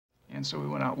And so we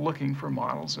went out looking for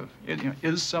models of,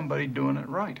 is somebody doing it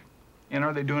right? And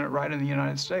are they doing it right in the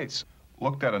United States?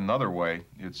 Looked at another way,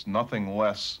 it's nothing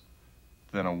less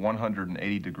than a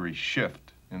 180-degree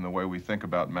shift in the way we think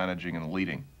about managing and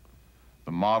leading.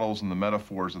 The models and the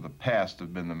metaphors of the past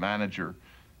have been the manager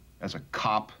as a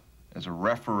cop, as a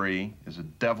referee, as a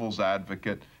devil's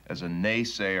advocate, as a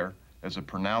naysayer, as a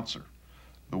pronouncer.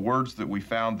 The words that we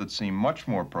found that seem much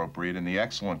more appropriate in the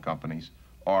excellent companies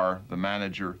are the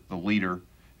manager, the leader,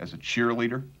 as a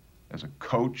cheerleader, as a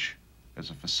coach, as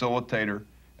a facilitator,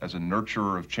 as a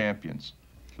nurturer of champions.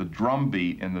 The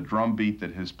drumbeat, and the drumbeat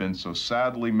that has been so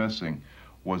sadly missing,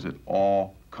 was it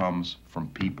all comes from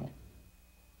people.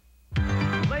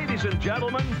 Ladies and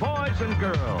gentlemen, boys and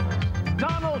girls,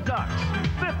 Donald Duck's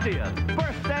 50th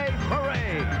birthday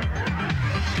parade.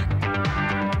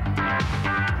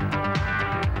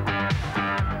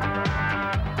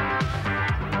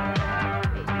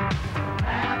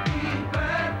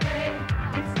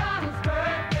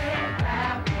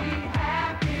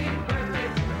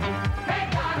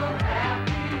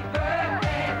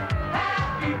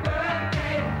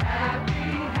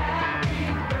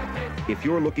 If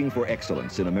you're looking for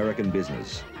excellence in American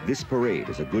business, this parade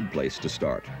is a good place to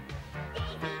start.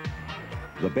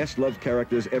 The best-loved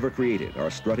characters ever created are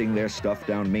strutting their stuff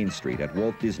down Main Street at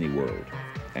Walt Disney World,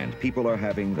 and people are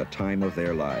having the time of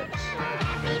their lives.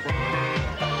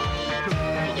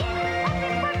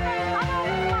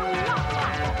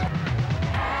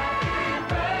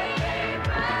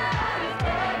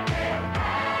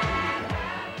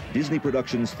 Disney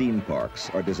Productions theme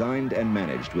parks are designed and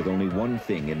managed with only one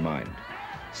thing in mind: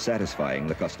 satisfying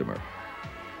the customer.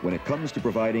 When it comes to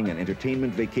providing an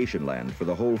entertainment vacation land for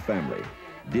the whole family,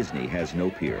 Disney has no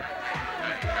peer.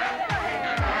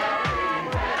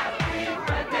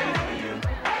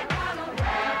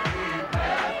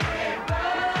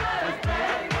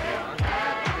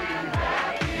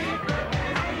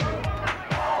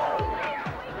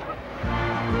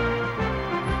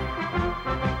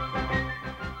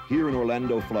 Here in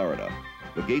Orlando, Florida,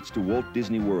 the gates to Walt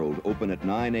Disney World open at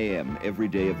 9 a.m. every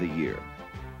day of the year.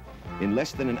 In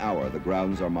less than an hour, the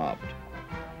grounds are mobbed.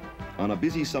 On a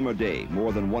busy summer day,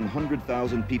 more than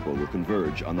 100,000 people will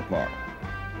converge on the park.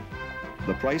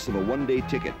 The price of a one-day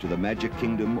ticket to the Magic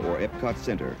Kingdom or Epcot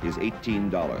Center is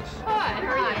 $18.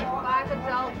 Hi, 5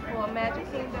 adults for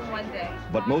Magic Kingdom one day.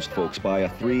 But most folks buy a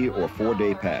 3- or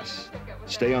 4-day pass,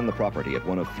 stay on the property at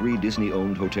one of 3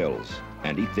 Disney-owned hotels,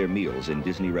 and eat their meals in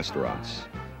Disney restaurants.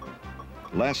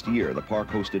 Last year, the park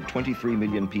hosted 23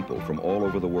 million people from all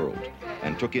over the world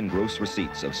and took in gross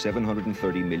receipts of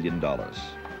 $730 million.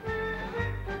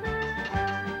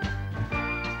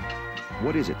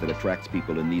 What is it that attracts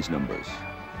people in these numbers?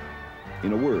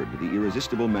 In a word, the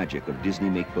irresistible magic of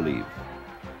Disney make-believe.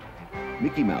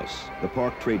 Mickey Mouse, the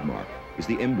park trademark, is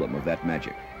the emblem of that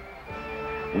magic.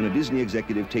 When a Disney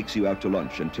executive takes you out to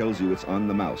lunch and tells you it's on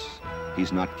the mouse,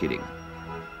 he's not kidding.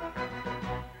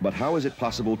 But how is it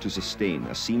possible to sustain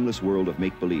a seamless world of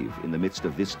make-believe in the midst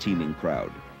of this teeming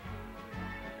crowd?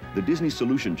 The Disney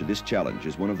solution to this challenge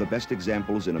is one of the best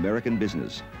examples in American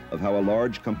business of how a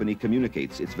large company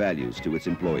communicates its values to its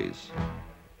employees.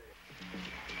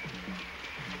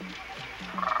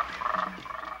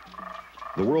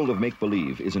 The world of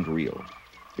make-believe isn't real.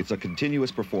 It's a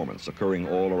continuous performance occurring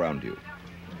all around you.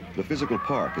 The physical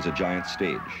park is a giant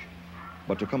stage.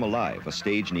 But to come alive, a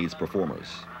stage needs performers.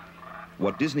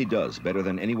 What Disney does better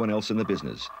than anyone else in the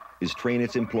business is train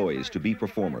its employees to be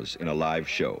performers in a live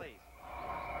show.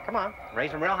 Come on,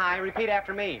 raise them real high. Repeat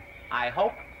after me. I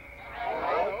hope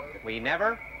we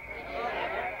never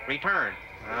return.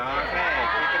 Okay,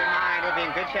 keep it in mind. We'll be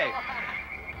in good shape.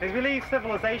 As we leave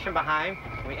civilization behind,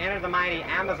 we enter the mighty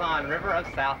Amazon River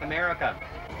of South America.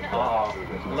 Oh,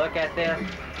 look at this.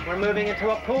 We're moving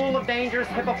into a pool of dangerous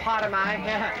hippopotami.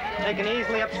 They can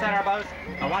easily upset our boats.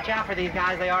 Now watch out for these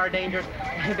guys. They are dangerous.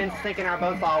 They've been sinking our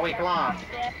boats all week long.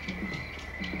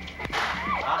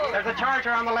 There's a charger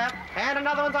on the left, and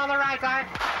another one's on the right side.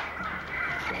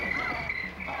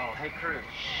 Uh-oh, hey, crew.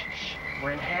 Shh, shh.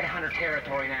 We're in headhunter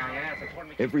territory now, yeah?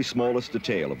 Every smallest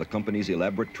detail of the company's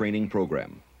elaborate training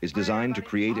program is designed to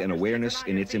create an awareness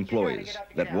in its employees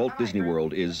that Walt Disney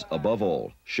World is, above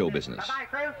all, show business. Bye-bye,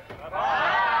 crew.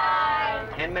 Bye.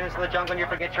 10 minutes in the jungle and you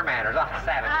forget your manners. Oh,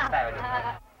 savage,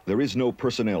 savage. There is no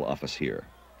personnel office here.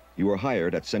 You are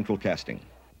hired at Central Casting.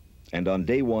 And on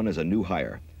day one as a new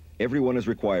hire, everyone is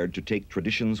required to take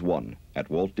Traditions 1 at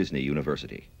Walt Disney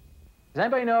University. Does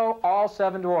anybody know all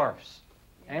 7 dwarfs?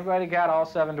 Anybody got all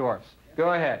 7 dwarfs?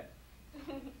 Go ahead.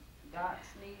 Dot,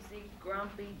 Sneezy,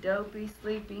 Grumpy, Dopey,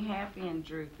 Sleepy, Happy, and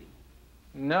Droopy.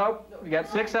 Nope. You got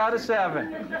 6 out of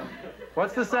 7.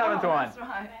 What's the 7th one? That's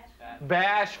right.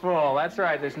 Bashful. That's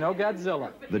right. There's no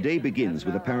Godzilla. The day begins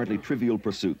with apparently trivial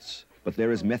pursuits, but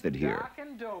there is method here. Doc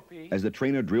and Dopey. As the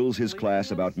trainer drills his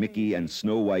class about Mickey and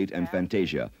Snow White and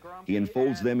Fantasia, he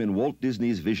enfolds them in Walt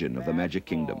Disney's vision of the Magic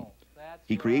Kingdom.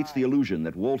 He creates the illusion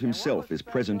that Walt himself is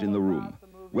present in the room,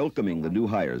 welcoming the new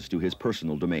hires to his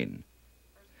personal domain.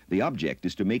 The object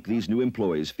is to make these new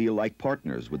employees feel like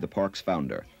partners with the park's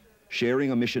founder,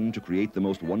 sharing a mission to create the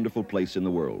most wonderful place in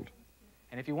the world.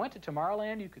 And if you went to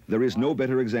Tomorrowland, you could... There is no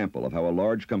better example of how a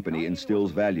large company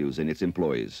instills values in its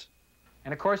employees.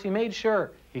 And of course, he made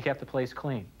sure he kept the place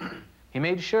clean. He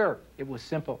made sure it was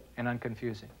simple and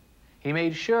unconfusing. He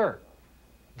made sure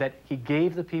that he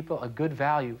gave the people a good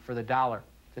value for the dollar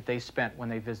that they spent when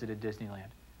they visited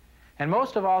Disneyland. And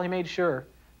most of all, he made sure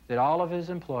that all of his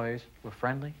employees were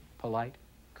friendly, polite,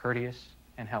 courteous,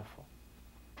 and helpful.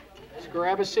 Just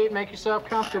grab a seat, make yourself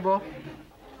comfortable.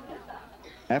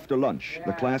 After lunch,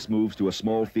 the class moves to a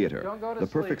small theater, the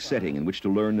perfect setting in which to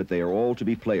learn that they are all to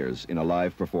be players in a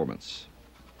live performance.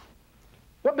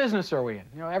 What business are we in?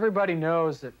 You know, everybody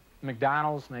knows that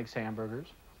McDonald's makes hamburgers,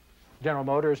 General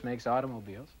Motors makes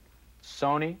automobiles,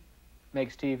 Sony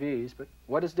makes TVs, but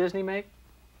what does Disney make?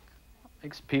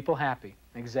 Makes people happy,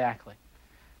 exactly.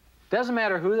 Doesn't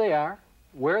matter who they are,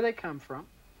 where they come from,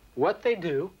 what they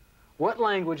do, what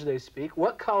language they speak,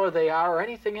 what color they are, or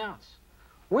anything else.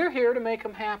 We're here to make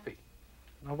them happy.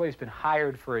 Nobody's been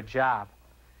hired for a job.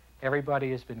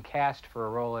 Everybody has been cast for a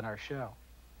role in our show.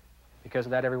 Because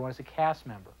of that, everyone is a cast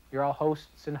member. You're all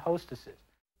hosts and hostesses.